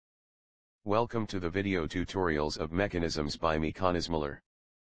Welcome to the video tutorials of mechanisms by Mekanismler.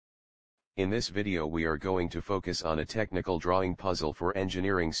 In this video we are going to focus on a technical drawing puzzle for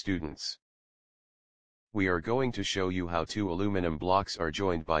engineering students. We are going to show you how two aluminum blocks are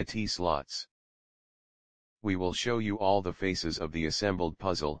joined by T-slots. We will show you all the faces of the assembled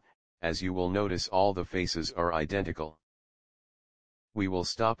puzzle, as you will notice all the faces are identical. We will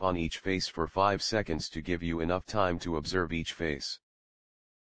stop on each face for 5 seconds to give you enough time to observe each face.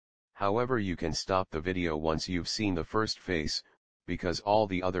 However, you can stop the video once you've seen the first face, because all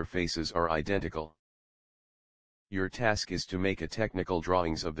the other faces are identical. Your task is to make a technical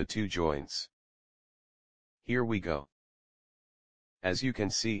drawings of the two joints. Here we go. As you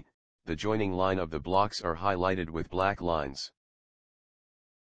can see, the joining line of the blocks are highlighted with black lines.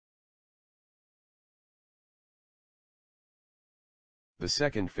 The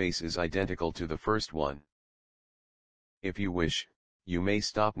second face is identical to the first one. If you wish, you may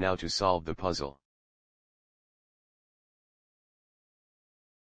stop now to solve the puzzle.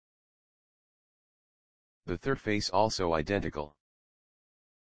 The third face also identical.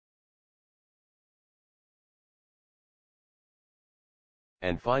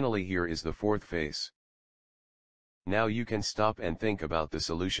 And finally here is the fourth face. Now you can stop and think about the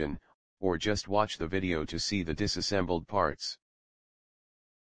solution, or just watch the video to see the disassembled parts.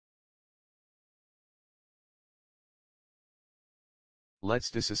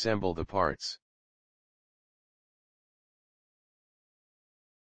 Let's disassemble the parts.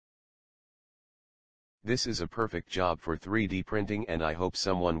 This is a perfect job for 3D printing and I hope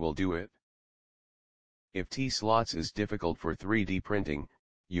someone will do it. If T-slots is difficult for 3D printing,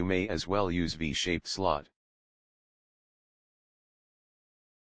 you may as well use V-shaped slot.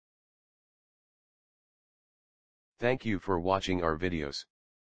 Thank you for watching our videos.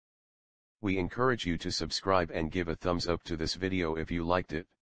 We encourage you to subscribe and give a thumbs up to this video if you liked it.